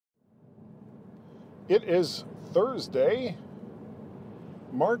It is Thursday,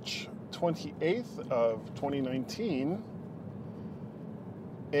 March 28th of 2019,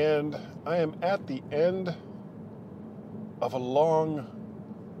 and I am at the end of a long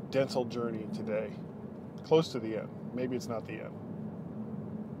dental journey today. Close to the end. Maybe it's not the end.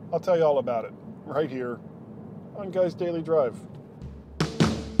 I'll tell you all about it right here on Guy's Daily Drive.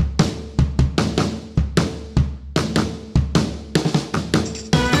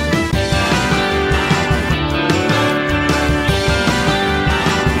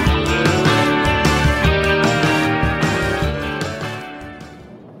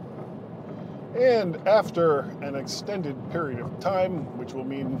 And after an extended period of time, which will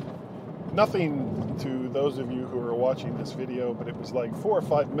mean nothing to those of you who are watching this video, but it was like 4 or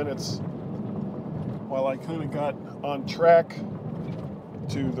 5 minutes while I kind of got on track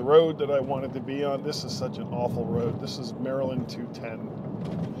to the road that I wanted to be on. This is such an awful road. This is Maryland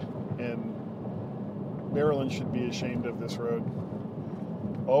 210, and Maryland should be ashamed of this road.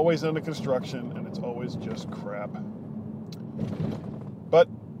 Always under construction, and it's always just crap. But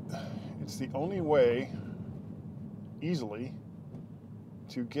it's the only way easily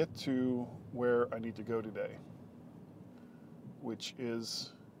to get to where I need to go today, which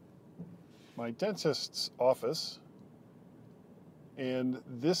is my dentist's office. And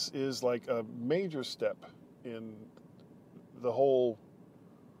this is like a major step in the whole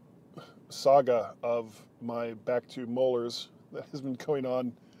saga of my back two molars that has been going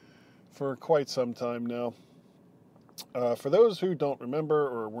on for quite some time now. For those who don't remember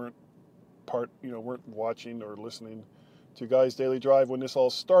or weren't watching or listening to Guy's Daily Drive when this all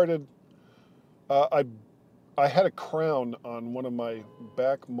started, I had a crown on one of my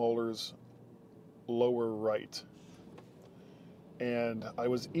back molars lower right, and I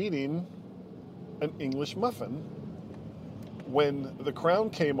was eating an English muffin when the crown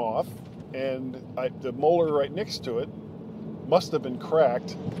came off, and the molar right next to it must have been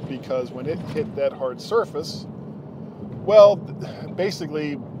cracked, because when it hit that hard surface, well,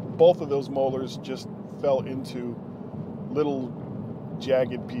 basically both of those molars just fell into little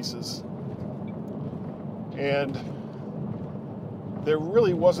jagged pieces. And there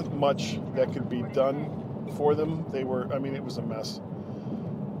really wasn't much that could be done for them. It was a mess.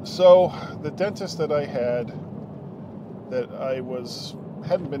 So the dentist that I had, that I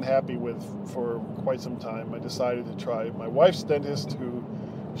hadn't been happy with for quite some time, I decided to try my wife's dentist, who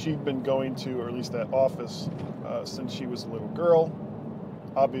she'd been going to, or at least that office, since she was a little girl.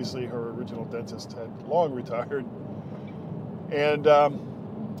 Obviously, her original dentist had long retired. And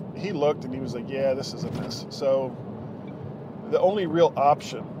he looked and he was like, yeah, this is a mess. So the only real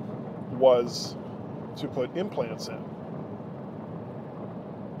option was to put implants in.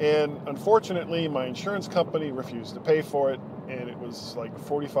 And unfortunately, my insurance company refused to pay for it, and it was like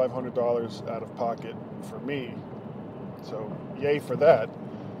 $4,500 out of pocket for me. So yay for that.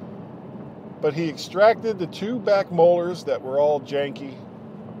 But he extracted the two back molars that were all janky,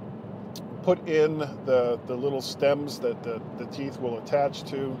 put in the little stems that the teeth will attach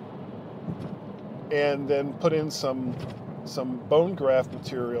to, and then put in some bone graft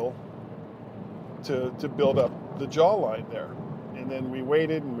material to build up the jawline there. And then we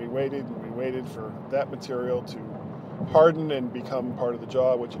waited and we waited and we waited for that material to harden and become part of the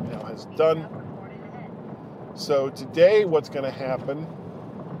jaw, which it now has done. So today what's going to happen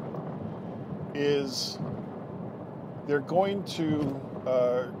is they're going to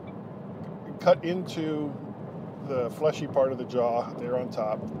cut into the fleshy part of the jaw there on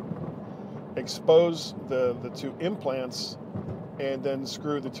top, expose the two implants, and then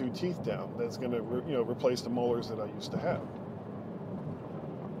screw the two teeth down. That's going to replace the molars that I used to have.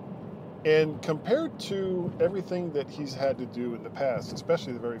 And compared to everything that he's had to do in the past,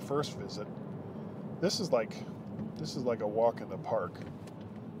 especially the very first visit, this is like a walk in the park.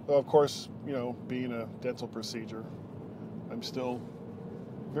 Though of course, being a dental procedure, I'm still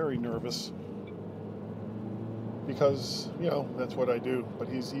very nervous, because that's what I do. But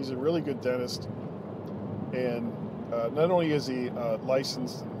he's a really good dentist, and not only is he a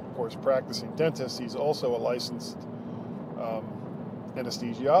licensed and of course practicing dentist, he's also a licensed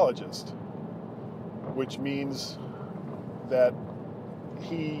anesthesiologist, which means that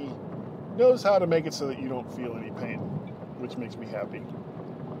he knows how to make it so that you don't feel any pain, which makes me happy.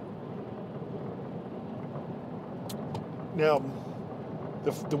 Now,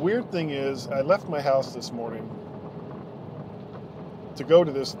 the weird thing is, I left my house this morning to go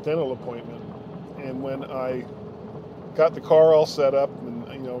to this dental appointment, and when I got the car all set up and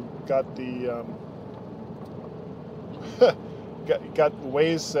got the got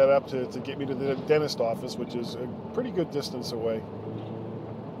Waze set up to get me to the dentist office, which is a pretty good distance away,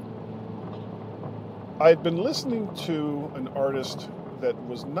 I'd been listening to an artist that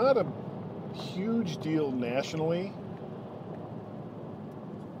was not a huge deal nationally,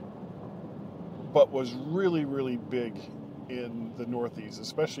 but was really, really big in the Northeast,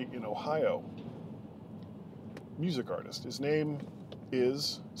 especially in Ohio. Music artist. His name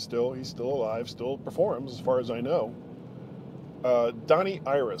is he's still alive, still performs as far as I know. Donnie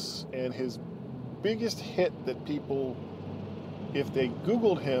Iris, and his biggest hit that people, if they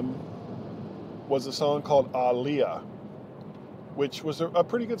Googled him, was a song called Aaliyah, which was a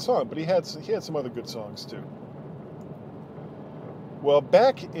pretty good song, but he had some other good songs too. Well,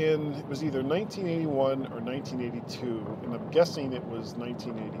 back in, it was either 1981 or 1982, and I'm guessing it was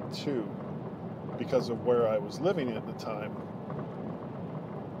 1982 because of where I was living at the time.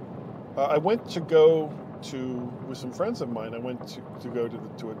 I went to go with some friends of mine, I went to go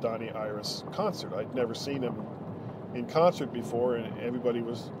to a Donnie Iris concert. I'd never seen him in concert before, and everybody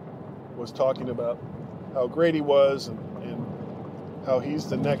was talking about how great he was and how he's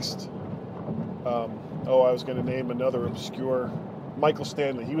the next, I was going to name another obscure, Michael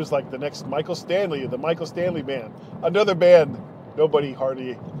Stanley. He was like the next Michael Stanley of the Michael Stanley Band. Another band nobody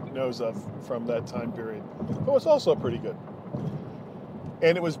hardly knows of from that time period. But was also pretty good.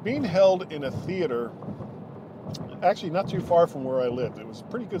 And it was being held in a theater, actually not too far from where I lived. It was a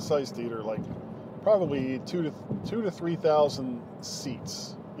pretty good sized theater, like probably 2,000 to 3,000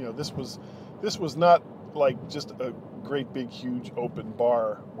 seats. You know, this was not like just a great big huge open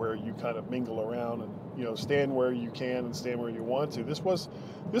bar where you kind of mingle around and, you know, stand where you can and stand where you want to. This was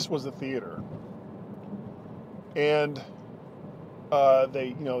a theater. And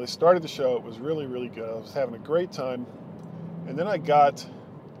they started the show. It was really, really good. I was having a great time. And then I got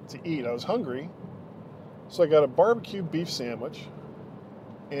to eat. I was hungry. So I got a barbecue beef sandwich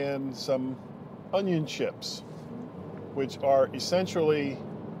and some onion chips, which are essentially,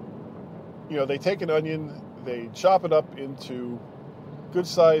 you know, they take an onion, they chop it up into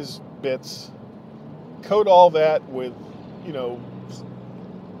good-sized bits, coat all that with, you know,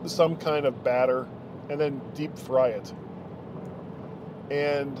 some kind of batter, and then deep fry it.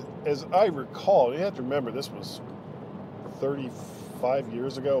 And as I recall, you have to remember, this was 35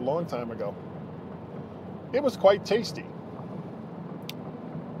 years ago, a long time ago. It was quite tasty.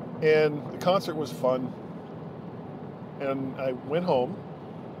 And the concert was fun. And I went home,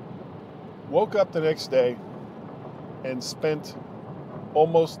 woke up the next day, and spent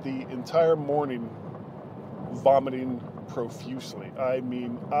almost the entire morning vomiting profusely. I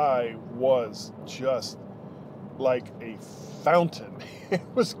mean, I was just like a fountain. It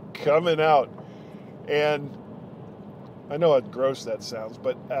was coming out. And I know how gross that sounds,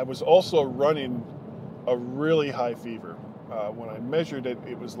 but I was also running a really high fever. When I measured it,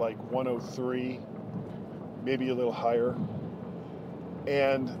 it was like 103, maybe a little higher.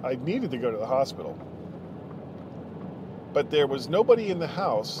 And I needed to go to the hospital. But there was nobody in the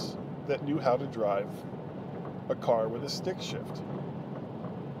house that knew how to drive a car with a stick shift.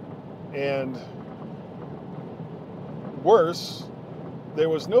 And worse, there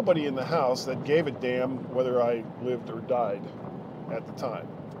was nobody in the house that gave a damn whether I lived or died at the time,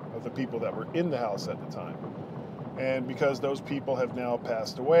 of the people that were in the house at the time. And because those people have now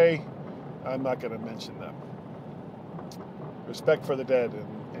passed away, I'm not going to mention them. Respect for the dead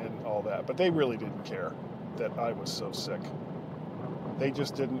and all that. But they really didn't care that I was so sick. They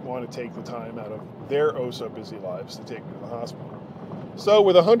just didn't want to take the time out of their oh-so-busy lives to take me to the hospital. So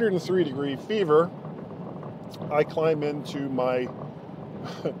with 103-degree fever, I climb into my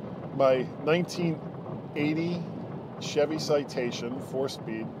 1980 Chevy Citation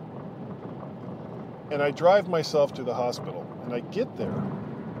 4-speed, and I drive myself to the hospital. And I get there,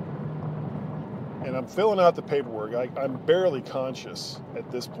 and I'm filling out the paperwork. I'm barely conscious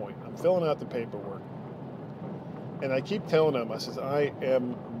at this point. I'm filling out the paperwork. And I keep telling them, I says, I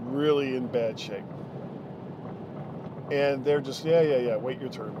am really in bad shape. And they're just, yeah, wait your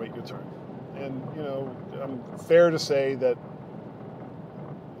turn. And, you know, fair to say that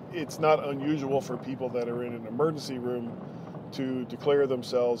it's not unusual for people that are in an emergency room to declare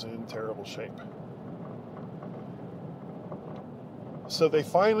themselves in terrible shape. So they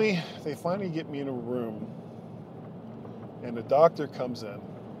finally get me in a room, and the doctor comes in.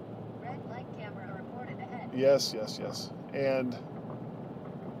 Red light camera reported ahead. Yes. And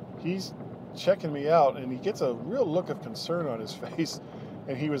he's checking me out, and he gets a real look of concern on his face.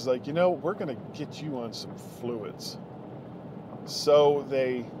 And he was like, you know, we're going to get you on some fluids. So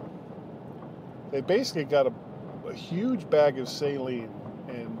they basically got a huge bag of saline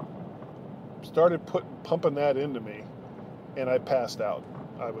and started pumping that into me. And I passed out.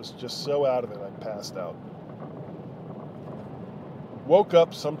 I was just so out of it, I passed out. Woke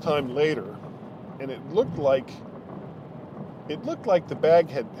up sometime later, and it looked like the bag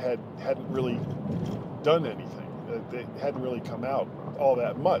hadn't really done anything. It hadn't really come out all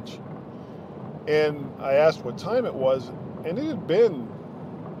that much. And I asked what time it was, and it had been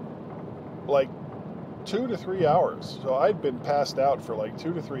like 2 to 3 hours. So I'd been passed out for like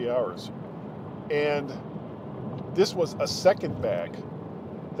 2 to 3 hours. And this was a second bag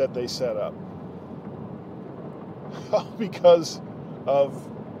that they set up. Because of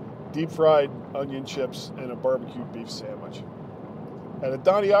deep fried onion chips and a barbecued beef sandwich at a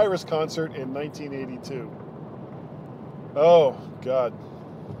Donnie Iris concert in 1982. Oh, God.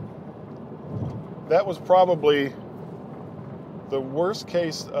 That was probably the worst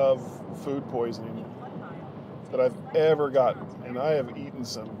case of food poisoning that I've ever gotten. And I have eaten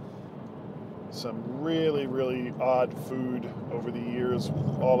some really, really odd food over the years,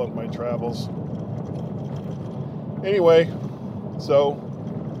 all of my travels. Anyway, so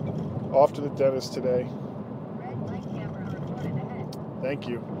off to the dentist today. Red light camera reported ahead. Thank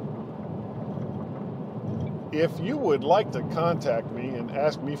you. If you would like to contact me and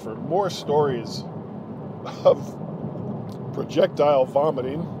ask me for more stories of projectile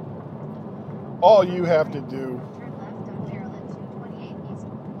vomiting, all you have to do Turn left on Maryland 228 East,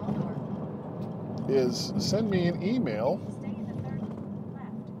 Waldorf. is send me an email Stay in the third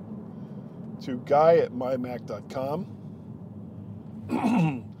left. to guy@mymac.com.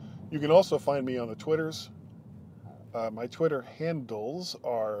 You can also find me on the Twitters. My Twitter handles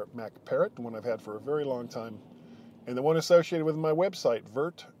are MacParrot, the one I've had for a very long time, and the one associated with my website,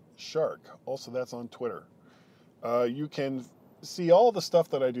 Vert Shark. Also, that's on Twitter. You can see all the stuff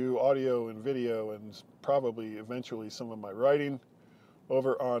that I do, audio and video, and probably eventually some of my writing,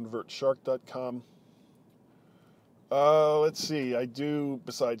 over on vertshark.com. Let's see,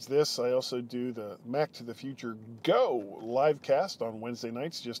 besides this, I also do the Mac to the Future Go live cast on Wednesday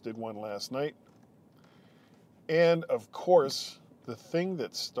nights. Just did one last night. And, of course, the thing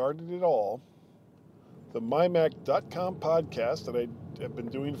that started it all, the MyMac.com podcast that I have been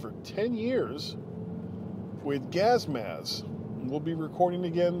doing for 10 years with Gazmaz. We'll be recording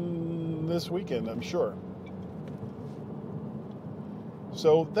again this weekend, I'm sure.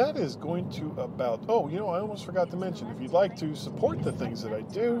 So that is going to about... Oh, I almost forgot to mention, if you'd like to support the things that I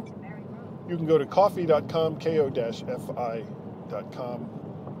do, you can go to coffee.com, ko-fi.com,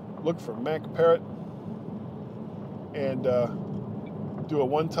 look for MacParrot, and do a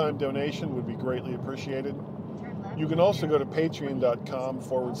one-time donation would be greatly appreciated. You can also go to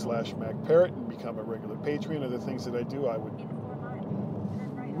patreon.com/MacParrot and become a regular patron of the things that I do. I would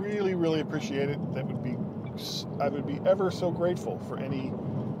really, really appreciate it. I would be ever so grateful for any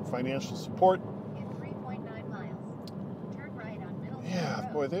financial support. In 3.9 miles. Turn right on Middle Yeah,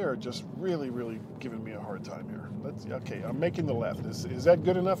 Road. boy, they are just really, really giving me a hard time here. Okay, I'm making the left. Is that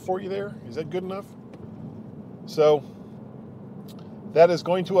good enough for you there? Is that good enough? So, that is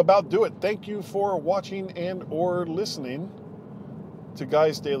going to about do it. Thank you for watching and or listening to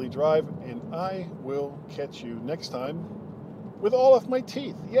Guy's Daily Drive, and I will catch you next time with all of my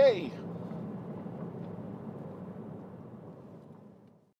teeth. Yay!